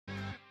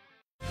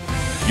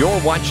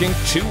You're watching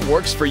 2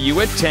 Works for You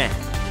at 10.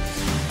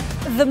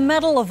 The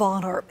Medal of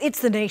Honor.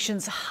 It's the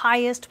nation's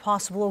highest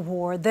possible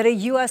award that a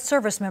U.S.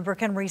 service member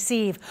can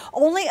receive.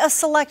 Only a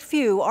select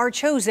few are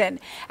chosen.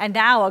 And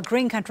now a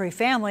Green Country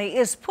family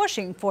is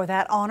pushing for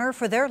that honor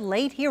for their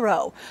late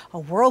hero, a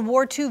World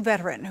War II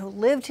veteran who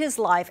lived his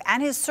life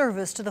and his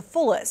service to the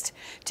fullest.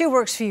 2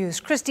 Works for You's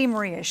Chris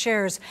DeMaria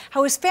shares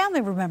how his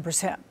family remembers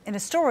him in a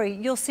story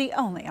you'll see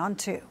only on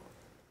 2.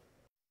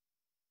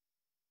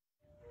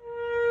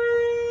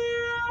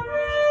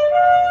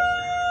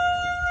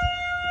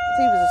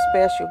 He was a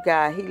special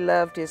guy. He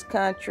loved his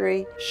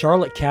country.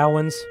 Charlotte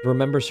Cowens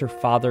remembers her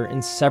father in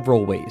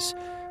several ways.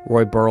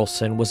 Roy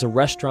Burleson was a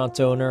restaurant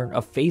owner,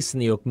 a face in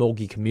the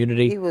Okmulgee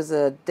community. He was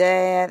a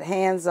dad,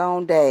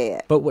 hands-on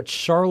dad. But what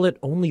Charlotte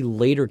only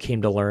later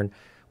came to learn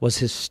was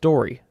his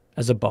story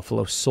as a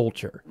Buffalo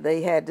soldier.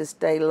 They had to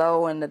stay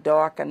low in the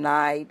dark of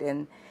night,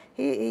 and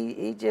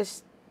he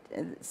just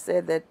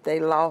said that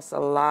they lost a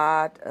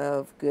lot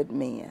of good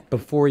men.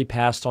 Before he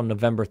passed on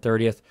November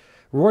 30th,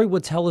 Roy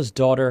would tell his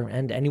daughter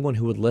and anyone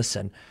who would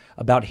listen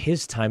about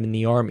his time in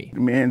the Army. The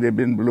man that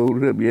been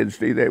blown up, you had to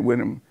stay there with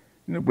him.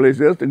 No place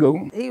else to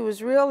go. He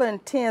was real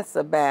intense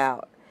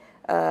about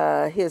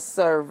his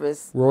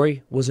service.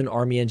 Roy was an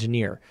Army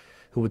engineer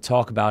who would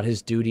talk about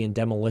his duty in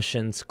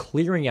demolitions,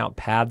 clearing out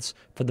paths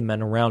for the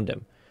men around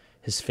him.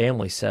 His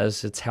family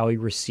says it's how he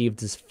received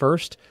his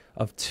first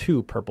of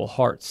 2 Purple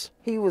Hearts.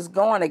 He was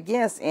going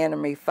against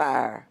enemy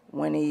fire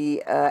when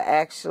he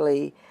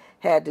actually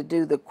had to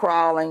do the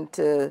crawling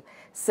to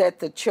set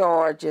the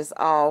charges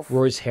off.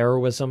 Roy's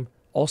heroism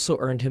also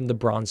earned him the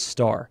Bronze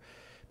Star.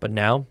 But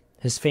now,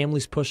 his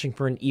family's pushing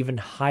for an even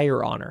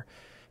higher honor.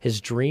 His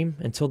dream,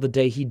 until the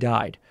day he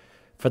died,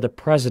 for the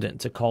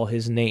president to call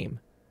his name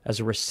as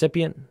a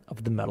recipient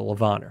of the Medal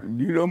of Honor.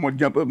 You know I'm going to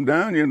jump up and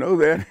down, you know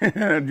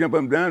that. Jump up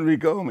and down if he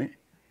called me.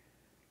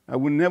 I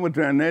would never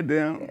turn that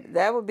down.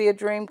 That would be a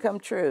dream come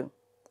true.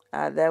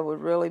 That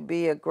would really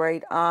be a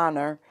great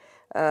honor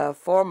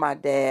for my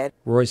dad.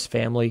 Roy's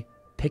family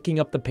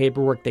picking up the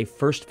paperwork they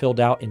first filled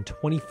out in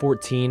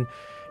 2014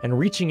 and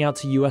reaching out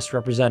to U.S.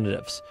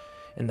 representatives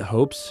in the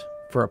hopes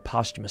for a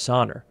posthumous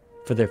honor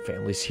for their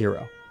family's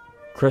hero.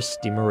 Chris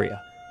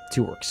DeMaria,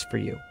 2 Works for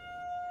You.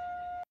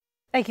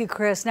 Thank you,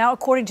 Chris. Now,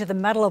 according to the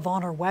Medal of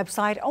Honor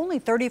website, only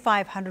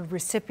 3,500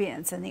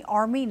 recipients in the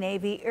Army,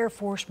 Navy, Air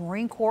Force,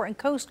 Marine Corps, and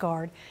Coast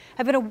Guard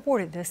have been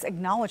awarded this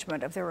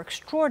acknowledgement of their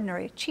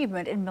extraordinary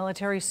achievement in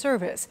military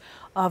service.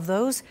 Of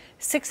those,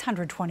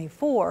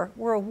 624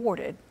 were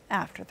awarded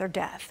after their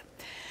death.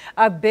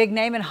 A big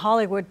name in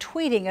Hollywood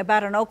tweeting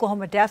about an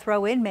Oklahoma death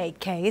row inmate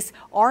case.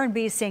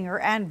 R&B singer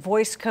and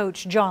voice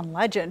coach John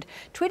Legend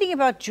tweeting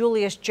about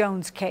Julius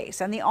Jones'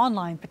 case and the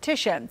online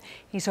petition.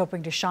 He's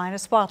hoping to shine a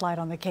spotlight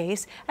on the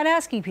case and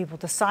asking people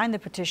to sign the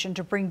petition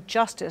to bring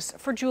justice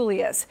for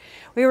Julius.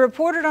 We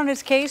reported on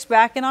his case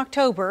back in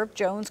October.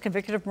 Jones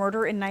convicted of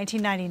murder in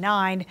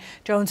 1999.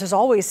 Jones has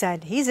always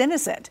said he's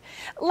innocent.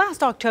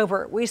 Last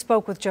October, we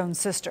spoke with Jones'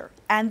 sister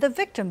and the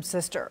victim's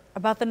sister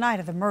about the night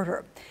of the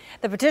murder.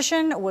 The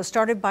petition was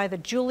started by the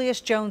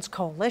Julius Jones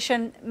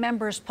Coalition.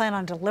 Members plan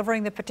on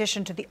delivering the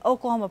petition to the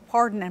Oklahoma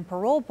Pardon and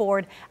Parole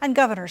Board and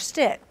Governor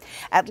Stitt.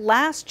 At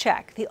last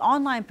check, the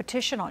online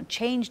petition on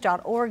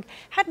change.org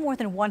had more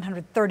than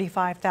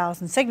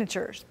 135,000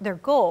 signatures. Their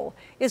goal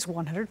is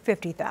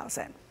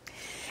 150,000.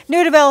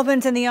 New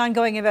developments in the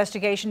ongoing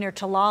investigation near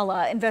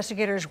Talala.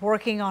 Investigators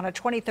working on a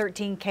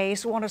 2013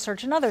 case want to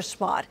search another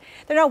spot.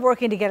 They're now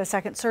working to get a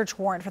second search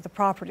warrant for the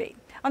property.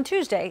 On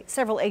Tuesday,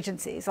 several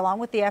agencies, along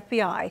with the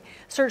FBI,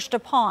 searched a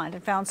pond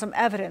and found some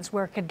evidence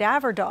where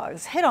cadaver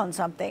dogs hit on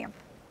something.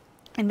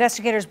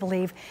 Investigators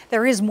believe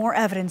there is more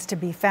evidence to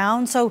be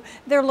found, so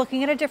they're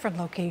looking at a different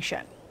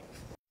location.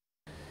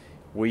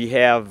 We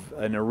have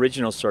an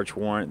original search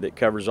warrant that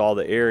covers all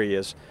the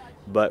areas,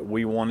 but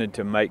we wanted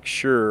to make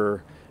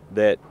sure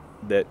that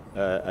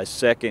a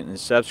second and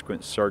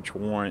subsequent search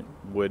warrant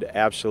would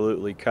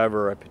absolutely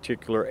cover a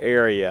particular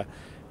area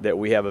that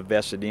we have a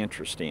vested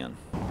interest in.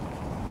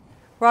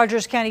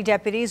 Rogers County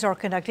deputies are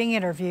conducting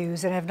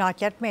interviews and have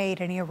not yet made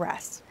any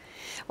arrests.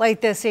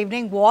 Late this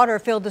evening, water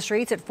filled the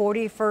streets at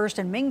 41st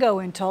and Mingo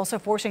in Tulsa,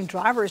 forcing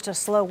drivers to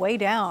slow way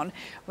down.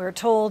 We're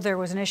told there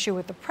was an issue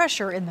with the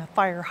pressure in the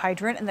fire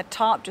hydrant and the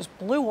top just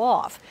blew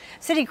off.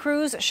 City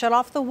crews shut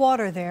off the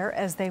water there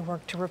as they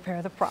work to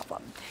repair the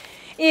problem.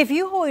 If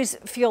you always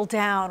feel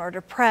down or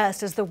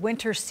depressed as the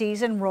winter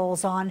season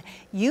rolls on,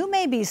 you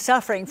may be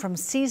suffering from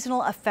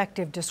seasonal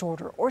affective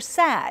disorder or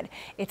SAD.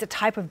 It's a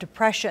type of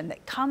depression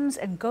that comes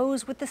and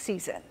goes with the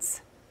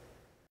seasons.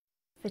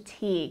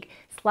 Fatigue,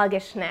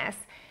 sluggishness,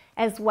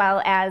 as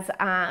well as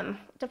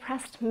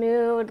depressed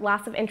mood,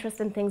 loss of interest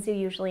in things you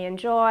usually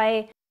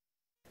enjoy.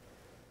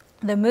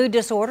 The mood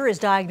disorder is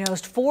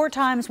diagnosed 4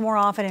 times more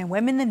often in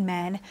women than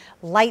men.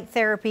 Light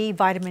therapy,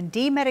 vitamin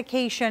D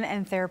medication,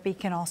 and therapy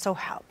can also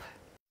help.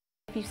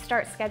 If you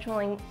start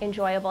scheduling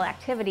enjoyable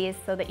activities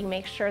so that you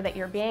make sure that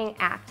you're being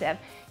active,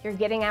 you're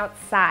getting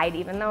outside,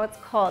 even though it's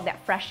cold, that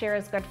fresh air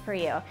is good for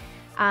you.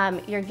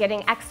 You're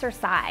getting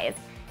exercise,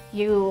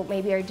 You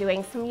maybe are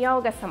doing some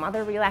yoga, some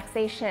other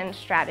relaxation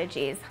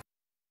strategies.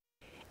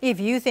 If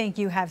you think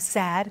you have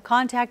SAD,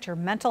 contact your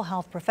mental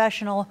health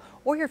professional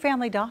or your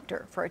family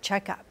doctor for a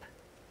checkup.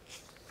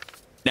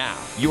 Now,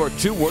 your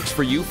 2 Works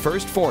For You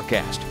First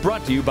Forecast,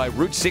 brought to you by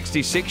Route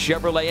 66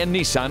 Chevrolet and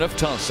Nissan of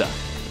Tulsa.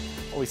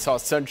 We saw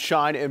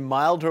sunshine and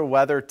milder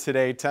weather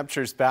today.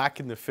 Temperatures back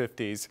in the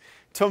 50s.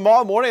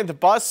 Tomorrow morning at the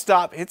bus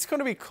stop, it's going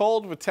to be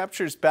cold with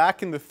temperatures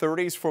back in the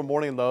 30s for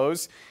morning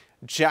lows.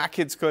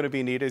 Jacket's going to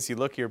be needed as you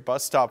look at your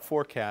bus stop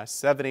forecast.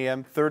 7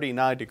 a.m.,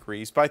 39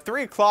 degrees. By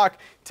 3 o'clock,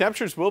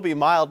 temperatures will be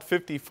mild,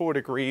 54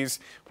 degrees,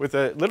 with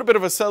a little bit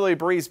of a southerly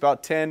breeze,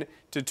 about 10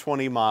 to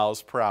 20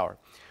 miles per hour.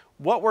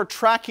 What we're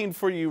tracking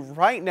for you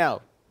right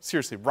now,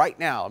 seriously, right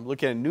now, I'm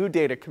looking at new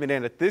data coming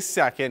in at this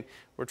second.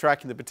 We're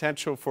tracking the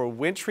potential for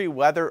wintry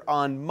weather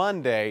on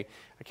Monday.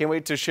 I can't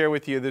wait to share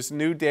with you this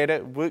new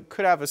data. It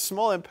could have a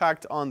small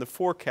impact on the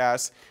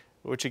forecast,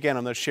 which again,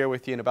 I'm going to share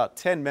with you in about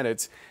 10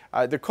 minutes.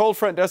 The cold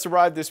front does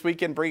arrive this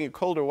weekend, bringing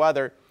colder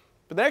weather.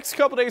 But the next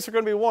couple days are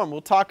going to be warm.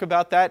 We'll talk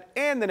about that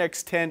and the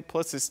next 10,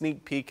 plus a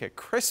sneak peek at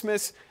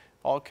Christmas,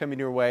 all coming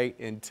your way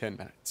in 10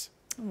 minutes.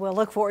 We'll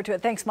look forward to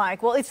it. Thanks,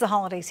 Mike. Well, it's the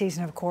holiday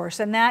season, of course,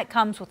 and that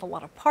comes with a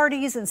lot of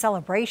parties and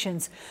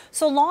celebrations.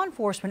 So law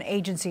enforcement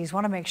agencies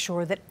want to make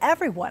sure that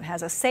everyone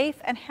has a safe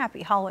and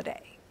happy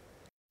holiday.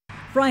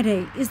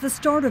 Friday is the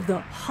start of the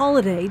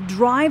holiday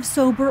Drive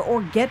Sober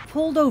or Get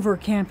Pulled Over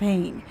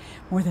campaign.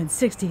 More than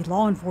 60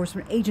 law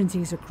enforcement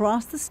agencies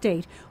across the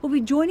state will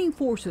be joining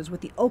forces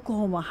with the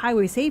Oklahoma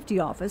Highway Safety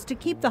Office to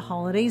keep the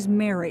holidays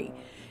merry.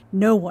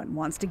 No one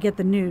wants to get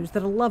the news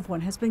that a loved one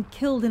has been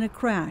killed in a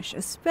crash,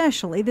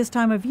 especially this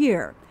time of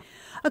year.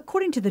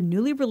 According to the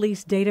newly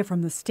released data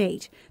from the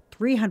state,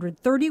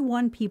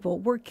 331 people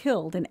were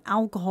killed in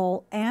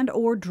alcohol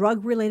and/or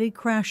drug-related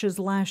crashes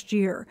last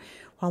year.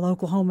 While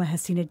Oklahoma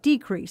has seen a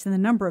decrease in the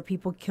number of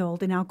people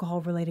killed in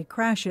alcohol-related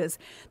crashes,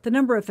 the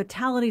number of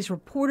fatalities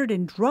reported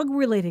in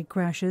drug-related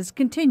crashes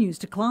continues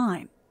to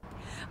climb.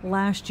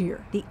 Last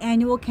year, the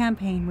annual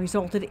campaign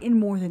resulted in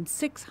more than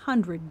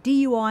 600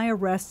 DUI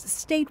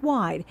arrests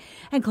statewide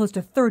and close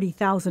to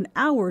 30,000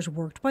 hours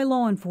worked by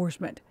law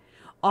enforcement.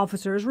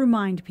 Officers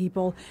remind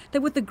people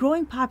that with the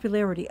growing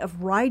popularity of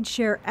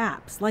rideshare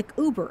apps like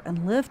Uber and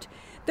Lyft,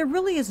 there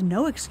really is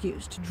no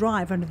excuse to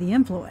drive under the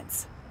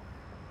influence.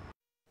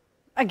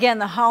 Again,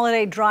 the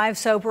holiday Drive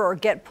Sober or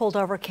Get Pulled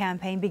Over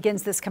campaign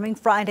begins this coming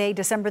Friday,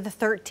 December the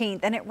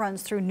 13th, and it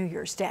runs through New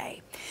Year's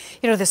Day.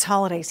 You know, this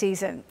holiday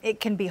season, it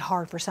can be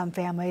hard for some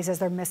families as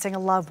they're missing a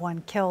loved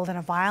one killed in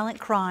a violent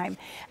crime.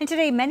 And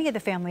today, many of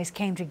the families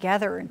came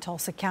together in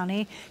Tulsa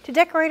County to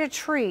decorate a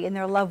tree in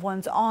their loved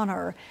one's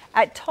honor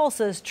at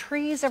Tulsa's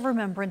Trees of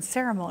Remembrance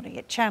ceremony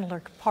at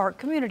Chandler Park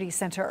Community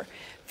Center.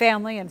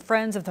 Family and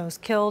friends of those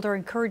killed are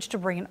encouraged to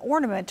bring an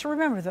ornament to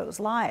remember those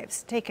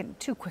lives taken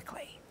too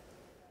quickly.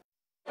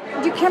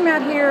 You come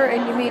out here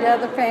and you meet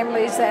other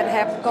families that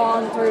have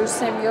gone through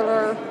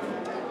similar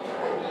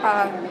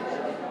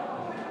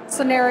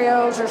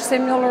scenarios or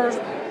similar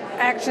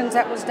actions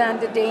that was done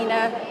to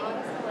Dina.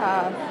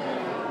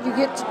 You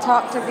get to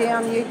talk to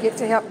them, you get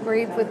to help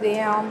grieve with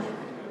them,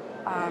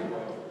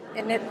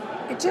 and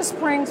it just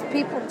brings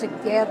people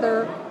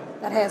together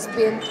that has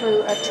been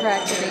through a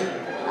tragedy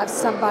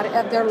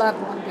of their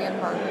loved one being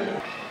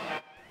murdered.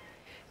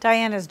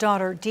 Diana's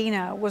daughter,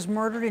 Dina, was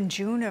murdered in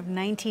June of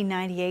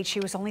 1998. She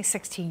was only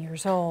 16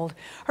 years old.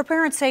 Her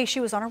parents say she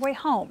was on her way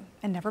home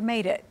and never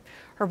made it.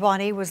 Her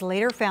body was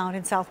later found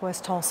in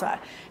southwest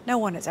Tulsa. No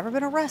one has ever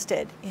been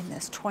arrested in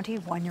this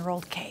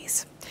 21-year-old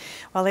case.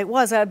 Well, it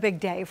was a big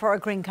day for a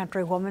Green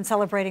Country woman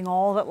celebrating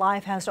all that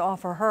life has to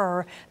offer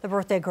her. The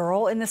birthday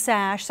girl in the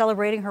sash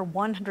celebrating her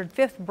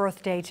 105th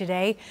birthday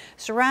today,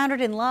 surrounded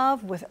in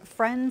love with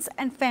friends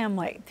and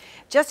family.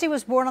 Jessie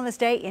was born on this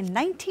day in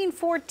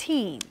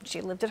 1914. She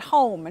lived at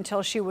home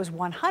until she was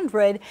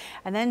 100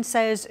 and then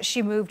says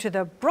she moved to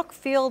the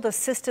Brookfield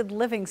Assisted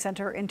Living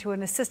Center into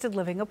an assisted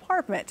living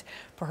apartment.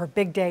 For her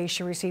big day,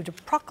 she received a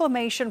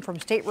proclamation from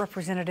State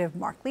Representative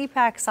Mark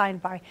Lepak,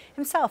 signed by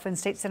himself and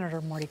State Senator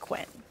Marty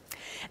Quinn.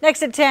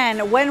 Next at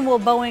 10, when will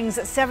Boeing's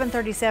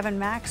 737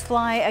 MAX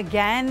fly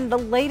again? The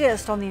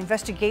latest on the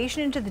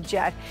investigation into the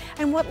jet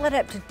and what led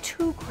up to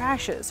 2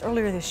 crashes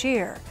earlier this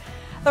year.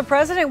 The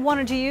president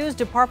wanted to use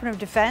Department of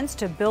Defense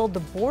to build the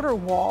border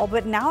wall,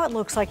 but now it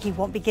looks like he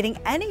won't be getting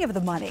any of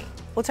the money.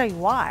 We'll tell you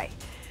why.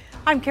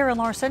 I'm Karen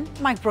Larson.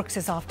 Mike Brooks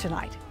is off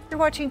tonight. You're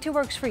watching 2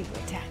 Works For You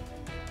at 10.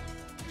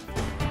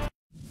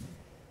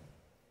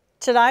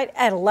 Tonight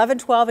at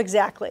 11:12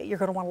 exactly, you're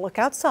going to want to look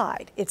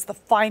outside. It's the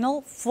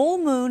final full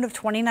moon of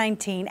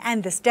 2019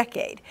 and this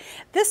decade.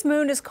 This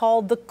moon is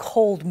called the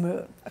cold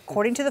moon.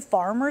 According to the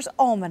Farmer's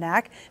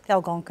Almanac, the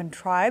Algonquin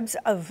tribes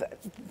of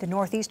the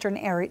northeastern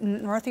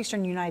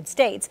United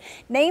States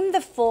named the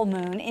full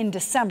moon in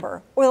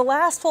December, or the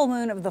last full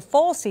moon of the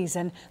fall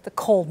season, the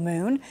cold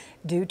moon,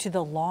 due to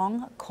the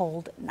long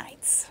cold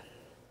nights.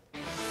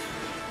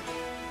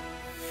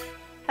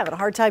 Having a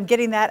hard time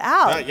getting that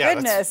out. Yeah,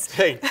 Goodness.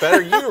 Hey,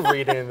 better you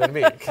read it than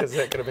me, because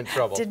that could have been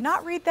trouble. Did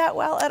not read that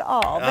well at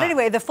all. But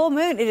anyway, the full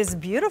moon, it is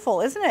beautiful,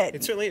 isn't it?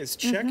 It certainly is.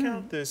 Check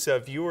out this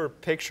viewer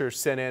picture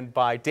sent in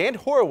by Dan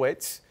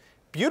Horowitz.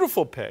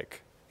 Beautiful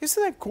pic.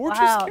 Isn't that gorgeous?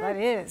 Wow, Karen?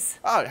 that is.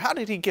 Oh, how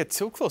did he get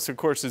so close? Of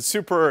course, it's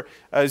super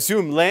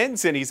zoom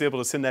lens, and he's able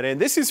to send that in.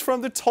 This is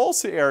from the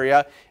Tulsa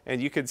area,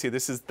 and you can see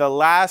this is the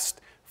last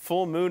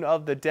full moon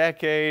of the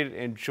decade.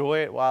 Enjoy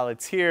it while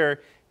it's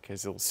here,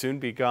 because it'll soon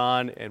be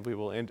gone, and we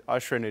will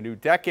usher in a new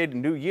decade, a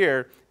new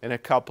year in a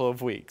couple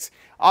of weeks.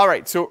 All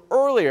right, so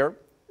earlier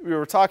we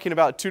were talking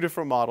about two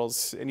different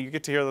models, and you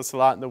get to hear this a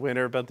lot in the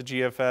winter about the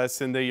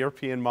GFS and the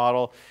European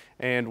model.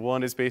 And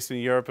one is based in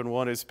Europe and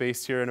one is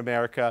based here in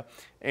America.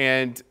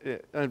 And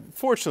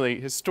unfortunately,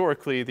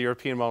 historically, the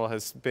European model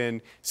has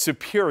been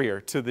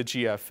superior to the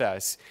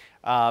GFS.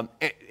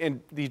 And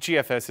the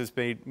GFS has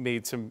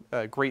made some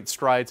great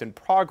strides and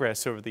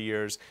progress over the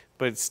years,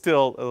 but it's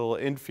still a little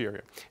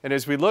inferior. And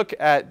as we look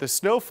at the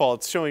snowfall,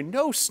 it's showing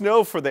no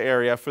snow for the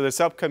area for this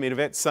upcoming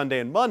event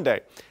Sunday and Monday.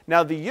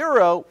 Now the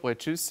Euro,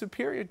 which is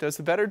superior, does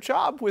a better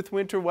job with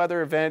winter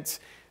weather events,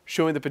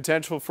 showing the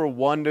potential for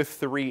 1 to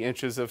 3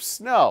 inches of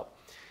snow.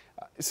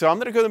 So I'm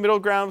going to go the middle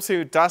ground,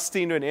 say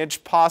dusting to an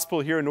inch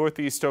possible here in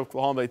northeast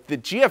Oklahoma. The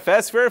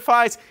GFS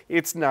verifies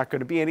it's not going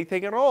to be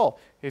anything at all.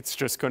 It's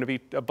just going to be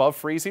above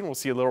freezing. We'll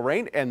see a little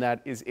rain, and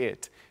that is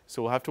it.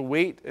 So we'll have to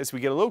wait as we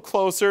get a little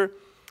closer,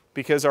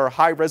 because our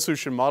high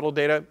resolution model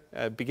data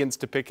begins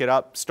to pick it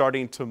up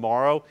starting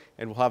tomorrow,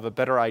 and we'll have a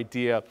better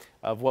idea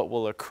of what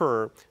will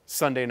occur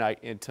Sunday night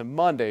into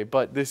Monday.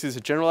 But this is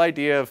a general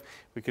idea of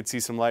we could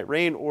see some light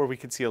rain or we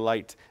could see a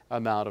light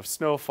amount of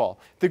snowfall.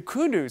 The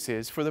good news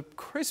is for the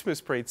Christmas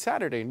parade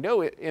Saturday,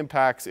 no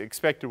impacts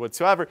expected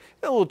whatsoever.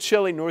 A little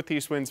chilly,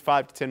 northeast winds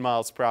 5 to 10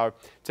 miles per hour,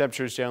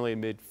 temperatures generally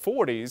mid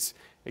 40s,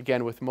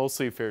 again with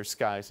mostly fair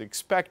skies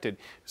expected.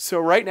 So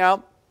right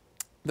now,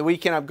 the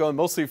weekend, I'm going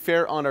mostly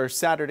fair on our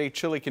Saturday,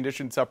 chilly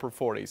conditions, upper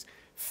 40s.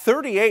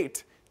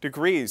 38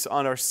 degrees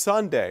on our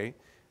Sunday,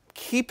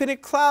 keeping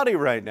it cloudy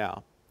right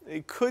now.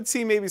 You could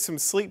see maybe some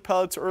sleet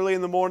pellets early in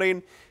the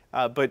morning,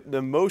 but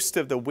the most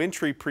of the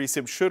wintry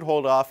precip should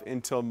hold off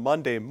until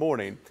Monday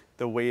morning,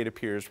 the way it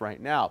appears right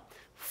now.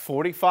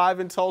 45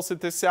 in Tulsa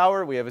at this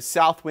hour. We have a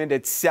south wind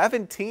at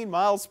 17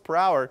 miles per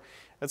hour.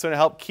 That's going to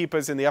help keep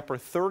us in the upper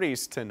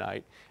 30s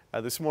tonight.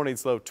 This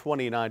morning's low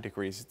 29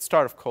 degrees. It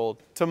started off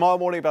cold. Tomorrow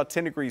morning about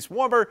 10 degrees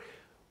warmer,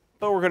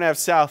 but we're going to have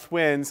south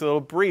winds, a little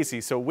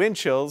breezy. So wind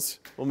chills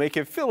will make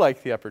it feel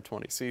like the upper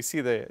 20s. So you see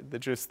the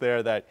gist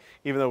there that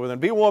even though we're going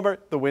to be warmer,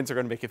 the winds are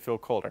going to make it feel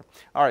colder.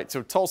 All right,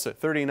 so Tulsa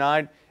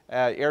 39,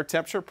 air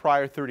temperature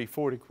prior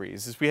 34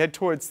 degrees. As we head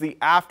towards the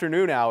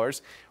afternoon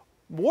hours,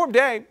 warm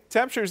day,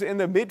 temperatures in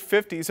the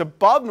mid-50s,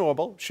 above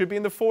normal, should be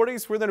in the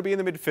 40s. We're going to be in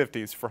the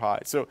mid-50s for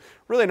highs. So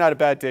really not a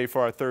bad day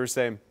for our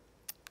Thursday.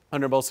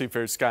 Under mostly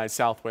fair skies,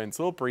 south winds,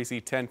 a little breezy,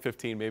 10,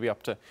 15, maybe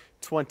up to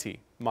 20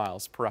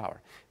 miles per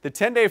hour. The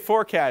 10-day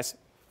forecast,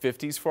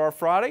 50s for our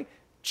Friday,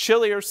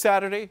 chillier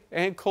Saturday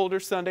and colder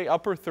Sunday,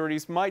 upper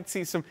 30s. Might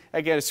see some,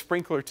 again, a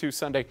sprinkle or two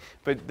Sunday,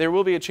 but there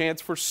will be a chance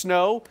for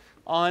snow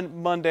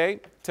on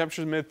Monday.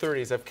 Temperatures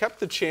mid-30s. I've kept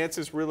the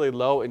chances really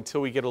low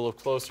until we get a little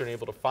closer and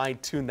able to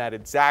fine-tune that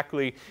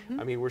exactly.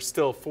 I mean, we're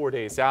still 4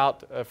 days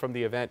out from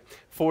the event,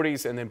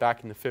 40s, and then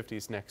back in the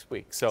 50s next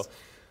week. So.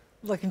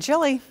 Looking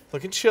chilly.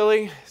 Looking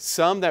chilly.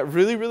 Some that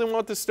really, really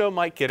want the snow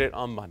might get it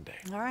on Monday.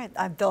 All right.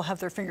 They'll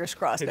have their fingers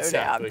crossed,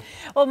 Exactly. no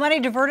doubt. Well,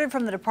 money diverted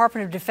from the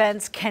Department of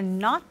Defense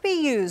cannot be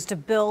used to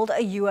build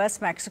a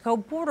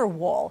U.S.-Mexico border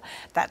wall.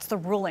 That's the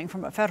ruling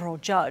from a federal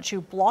judge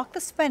who blocked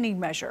the spending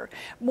measure.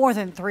 More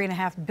than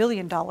 $3.5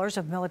 billion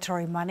of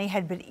military money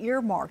had been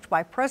earmarked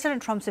by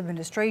President Trump's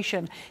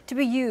administration to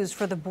be used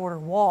for the border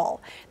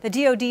wall. The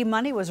DoD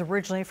money was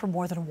originally for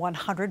more than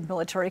 100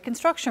 military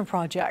construction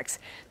projects.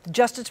 The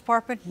Justice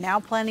Department now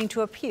planning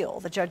to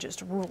appeal the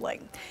judge's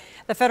ruling.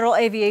 The Federal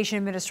Aviation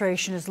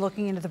Administration is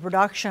looking into the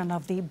production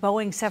of the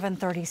Boeing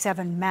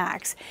 737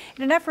 MAX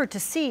in an effort to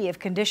see if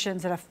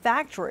conditions at a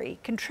factory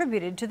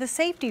contributed to the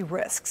safety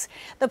risks.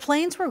 The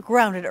planes were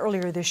grounded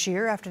earlier this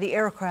year after the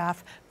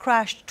aircraft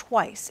crashed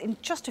twice in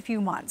just a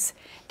few months.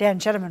 Dan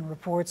Gentleman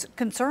reports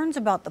concerns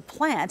about the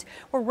plant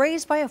were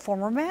raised by a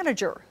former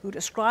manager who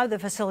described the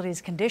facility's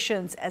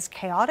conditions as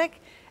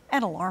chaotic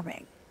and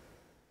alarming.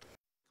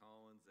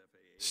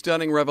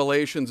 Stunning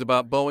revelations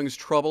about Boeing's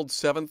troubled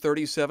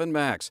 737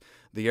 MAX,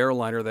 the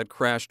airliner that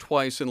crashed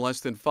twice in less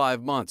than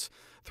 5 months.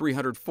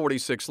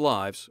 346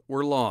 lives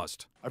were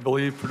lost. I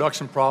believe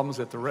production problems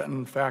at the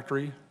Renton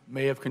factory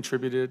may have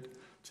contributed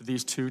to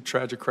these 2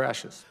 tragic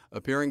crashes.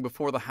 Appearing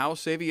before the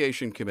House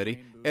Aviation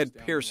Committee, Ed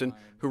Pearson,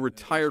 who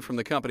retired from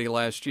the company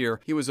last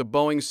year, he was a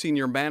Boeing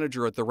senior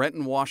manager at the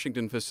Renton,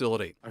 Washington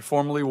facility. I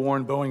formally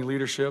warned Boeing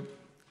leadership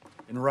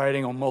in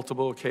writing on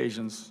multiple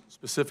occasions,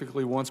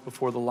 specifically once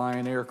before the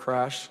Lion Air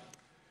crash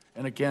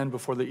and again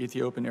before the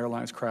Ethiopian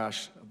Airlines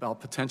crash, about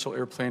potential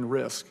airplane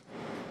risk.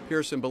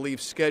 Pearson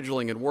believes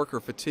scheduling and worker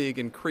fatigue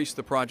increased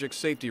the project's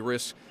safety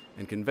risks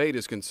and conveyed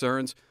his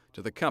concerns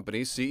to the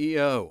company's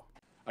CEO.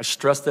 I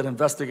stressed that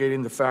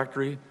investigating the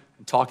factory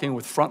and talking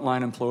with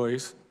frontline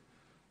employees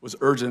was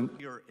urgent.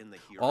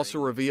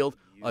 Also revealed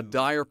a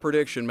dire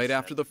prediction made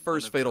after the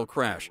first fatal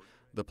crash.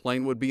 The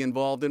plane would be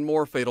involved in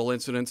more fatal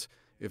incidents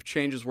if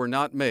changes were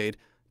not made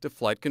to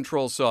flight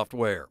control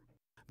software.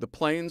 The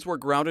planes were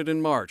grounded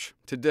in March.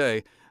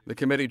 Today, the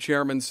committee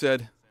chairman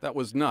said that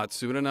was not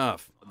soon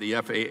enough. The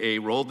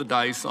FAA rolled the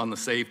dice on the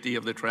safety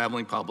of the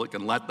traveling public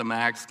and let the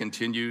MAX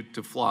continue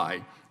to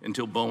fly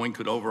until Boeing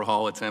could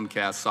overhaul its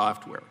MCAS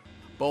software.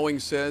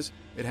 Boeing says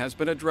it has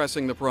been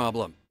addressing the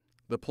problem.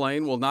 The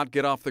plane will not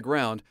get off the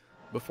ground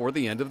before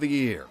the end of the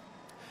year.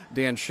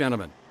 Dan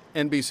Scheneman,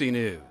 NBC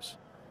News.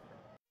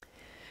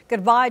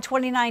 Goodbye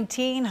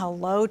 2019,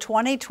 hello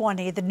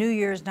 2020. The New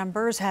Year's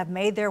numbers have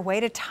made their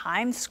way to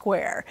Times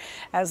Square.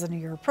 As the new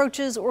year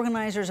approaches,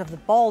 organizers of the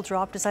ball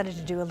drop decided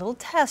to do a little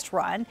test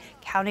run,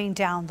 counting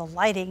down the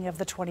lighting of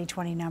the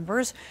 2020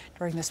 numbers.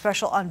 During the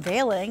special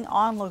unveiling,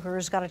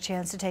 onlookers got a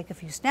chance to take a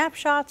few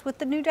snapshots with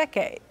the new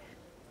decade.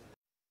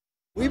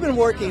 We've been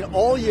working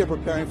all year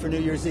preparing for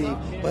New Year's Eve,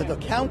 but the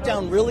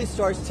countdown really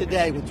starts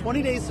today. With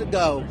 20 days to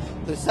go,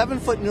 the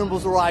 7-foot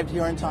numerals arrived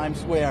here in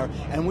Times Square,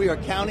 and we are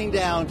counting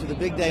down to the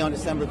big day on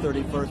December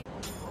 31st.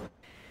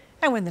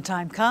 And when the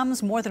time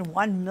comes, more than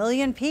 1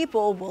 million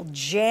people will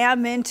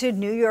jam into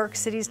New York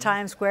City's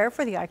Times Square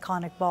for the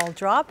iconic ball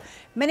drop.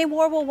 Many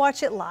more will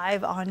watch it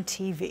live on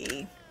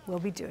TV. We'll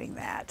be doing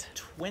that.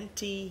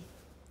 2020.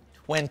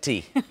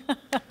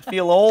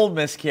 Feel old,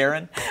 Miss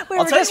Karen.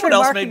 I'll tell you what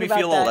else made me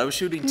feel old. I was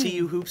shooting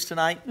TU hoops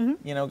tonight.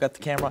 You know, got the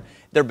camera.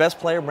 Their best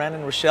player,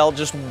 Brandon Rochelle,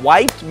 just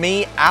wiped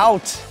me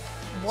out.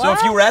 What? So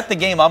if you were at the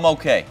game, I'm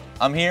okay.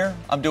 I'm here.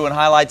 I'm doing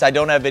highlights. I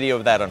don't have video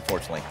of that,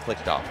 unfortunately.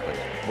 Clicked off, but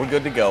we're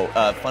good to go.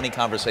 Funny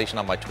conversation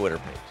on my Twitter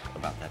page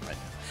about that right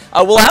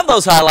now. We'll have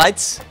those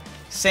highlights.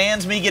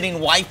 Sans me getting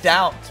wiped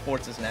out.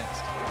 Sports is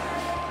next.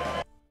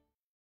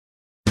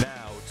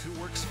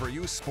 For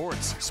You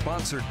Sports,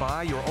 sponsored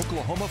by your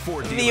Oklahoma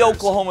Ford dealers. The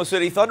Oklahoma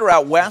City Thunder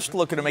out west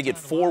looking to make it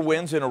 4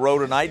 wins in a row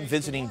tonight,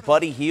 visiting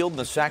Buddy Hield and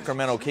the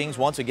Sacramento Kings.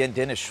 Once again,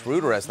 Dennis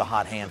Schroeder has the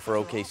hot hand for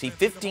OKC.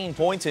 15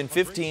 points in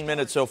 15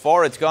 minutes so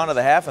far. It's gone to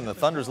the half, and the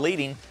Thunder's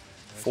leading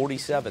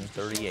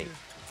 47-38.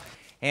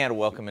 And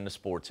welcome into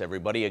sports,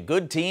 everybody. A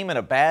good team in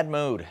a bad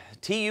mood.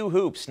 TU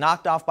Hoops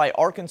knocked off by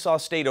Arkansas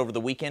State over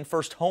the weekend.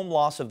 First home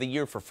loss of the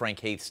year for Frank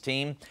Haith's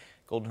team.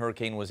 Golden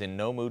Hurricane was in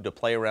no mood to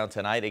play around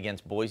tonight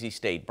against Boise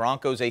State.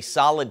 Broncos a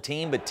solid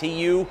team, but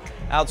TU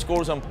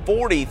outscores them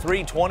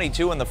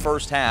 43-22 in the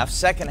first half.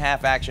 Second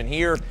half action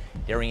here.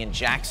 Darian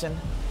Jackson,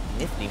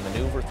 nifty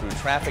maneuver through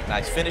traffic.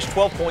 Nice finish,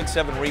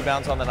 12.7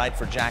 rebounds on the night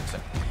for Jackson.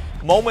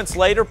 Moments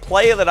later,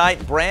 play of the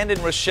night,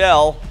 Brandon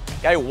Rochelle.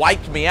 Guy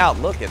wiped me out.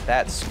 Look at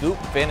that scoop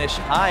finish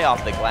high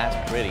off the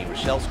glass. Pretty.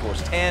 Rochelle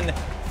scores 10,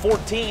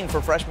 14 for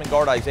freshman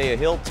guard Isaiah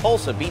Hill.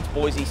 Tulsa beats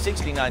Boise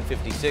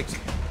 69-56.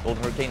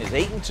 Golden Hurricane is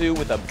 8-2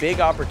 with a big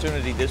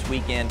opportunity this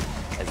weekend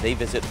as they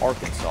visit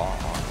Arkansas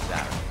on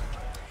Saturday.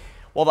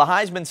 Well, the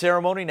Heisman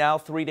ceremony now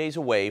 3 days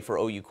away for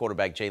OU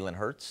quarterback Jalen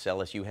Hurts.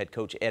 LSU head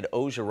coach Ed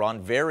Ogeron,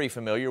 very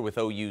familiar with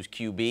OU's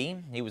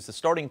QB. He was the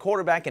starting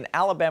quarterback in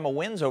Alabama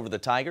wins over the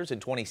Tigers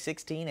in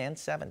 2016 and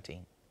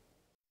 17.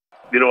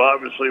 You know,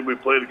 obviously we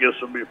played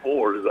against him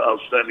before. He's an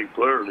outstanding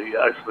player, and he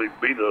actually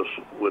beat us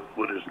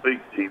with his feet.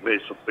 He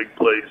made some big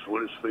plays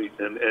with his feet,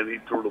 and he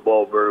threw the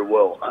ball very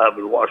well. I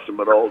haven't watched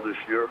him at all this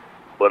year,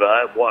 but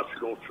I have watched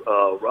Coach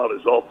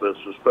Riley's offense,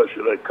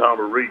 especially that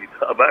Connor Reed.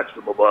 I've asked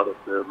him about it,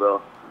 and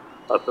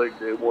I think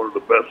they're one of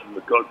the best in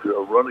the country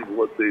at running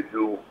what they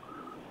do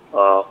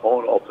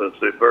on offense.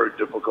 They're very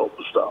difficult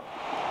to stop.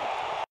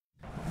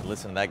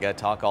 Listen to that guy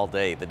talk all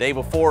day. The day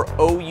before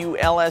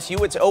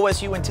OU-LSU, it's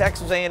OSU and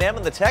Texas A&M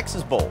in the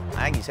Texas Bowl.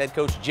 Aggies head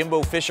coach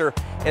Jimbo Fisher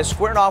has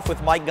squared off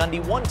with Mike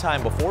Gundy one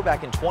time before,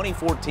 back in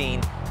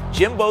 2014.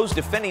 Jimbo's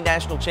defending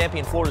national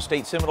champion Florida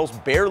State Seminoles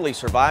barely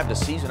survived a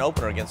season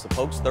opener against the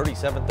Pokes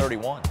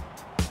 37-31.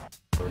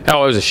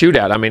 Oh, it was a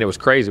shootout. I mean, it was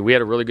crazy. We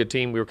had a really good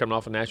team. We were coming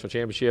off a national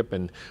championship,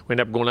 and we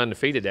ended up going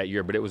undefeated that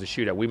year, but it was a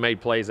shootout. We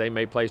made plays. They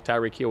made plays.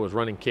 Tyreek Hill was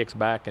running kicks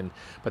back,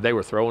 but they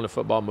were throwing the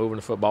football, moving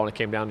the football, and it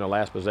came down to the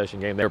last possession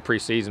game. They were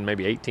preseason,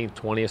 maybe 18th,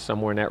 20th,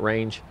 somewhere in that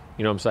range,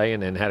 you know what I'm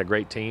saying, and had a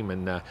great team,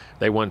 and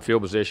they won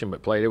field position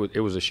but played.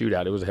 It was a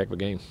shootout. It was a heck of a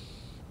game.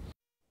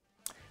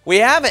 We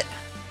have it.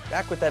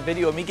 Back with that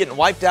video of me getting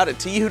wiped out at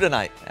TU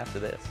tonight after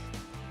this.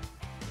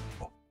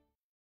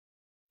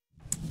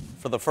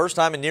 For the first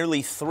time in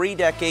nearly 3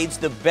 decades,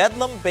 the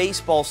Bedlam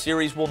Baseball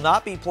Series will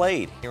not be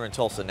played here in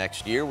Tulsa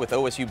next year, with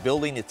OSU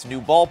building its new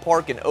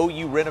ballpark and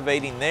OU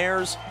renovating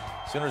theirs.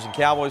 Sooners and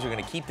Cowboys are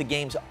going to keep the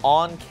games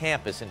on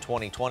campus in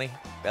 2020.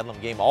 Bedlam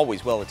game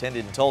always well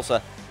attended in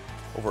Tulsa,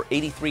 over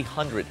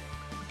 8,300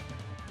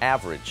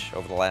 average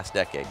over the last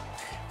decade.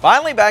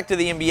 Finally, back to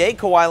the NBA.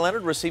 Kawhi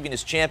Leonard receiving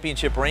his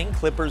championship ring.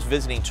 Clippers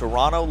visiting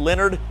Toronto.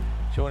 Leonard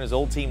showing his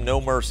old team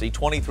no mercy.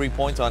 23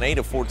 points on 8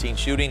 of 14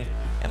 shooting.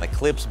 And the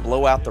Clips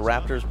blow out the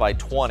Raptors by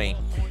 20.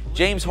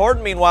 James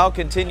Harden, meanwhile,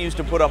 continues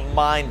to put up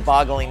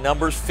mind-boggling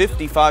numbers.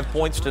 55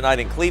 points tonight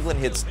in Cleveland,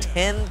 hits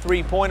 10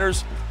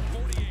 three-pointers.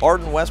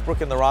 Harden,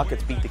 Westbrook, and the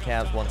Rockets beat the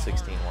Cavs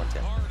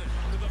 116-110.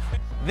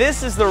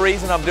 This is the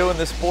reason I'm doing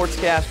this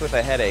sportscast with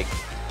a headache.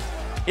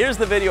 Here's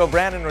the video of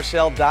Brandon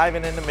Rochelle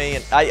diving into me,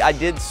 and I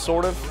did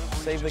sort of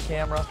save the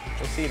camera.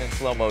 You'll see it in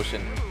slow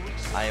motion.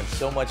 I am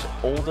so much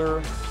older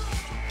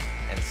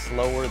and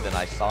slower than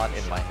I saw it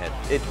in my head.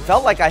 It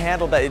felt like I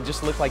handled that. It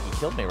just looked like he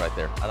killed me right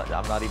there.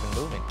 I'm not even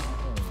moving.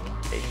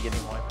 Hayden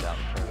getting wiped out.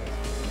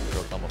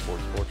 Oklahoma Ford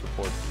Sports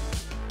Report.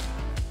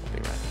 We'll be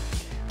right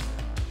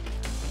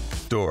back.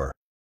 Store.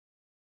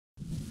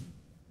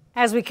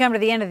 As we come to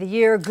the end of the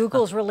year,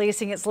 Google's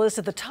releasing its list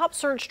of the top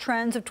search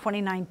trends of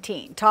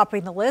 2019.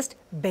 Topping the list,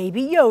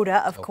 Baby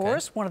Yoda, of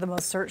course, one of the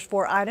most searched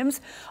for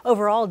items.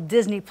 Overall,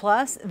 Disney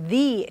Plus,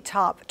 the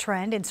top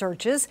trend in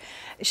searches.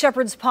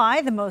 Shepherd's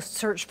Pie, the most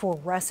searched for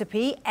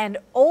recipe. And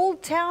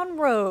Old Town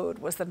Road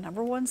was the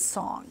 #1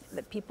 song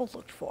that people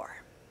looked for.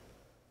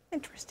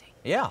 Interesting.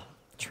 Yeah.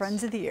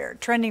 Trends of the year.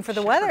 Trending for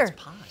the weather.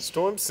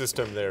 Storm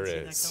system there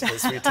is.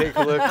 As we take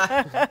a look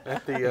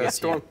at the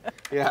storm.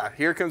 Yeah,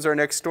 here comes our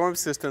next storm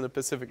system in the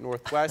Pacific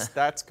Northwest.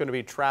 That's going to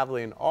be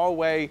traveling our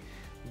way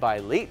by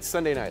late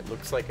Sunday night.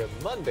 Looks like a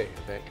Monday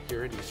event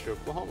here in Eastern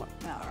Oklahoma.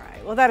 All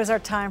right. Well, that is our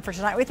time for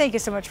tonight. We thank you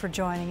so much for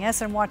joining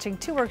us and watching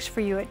 2 Works for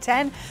You at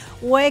 10.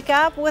 Wake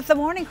up with the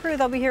morning crew.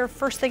 They'll be here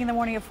first thing in the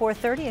morning at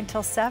 4:30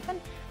 until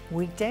 7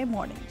 weekday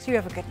mornings. You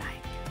have a good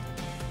night.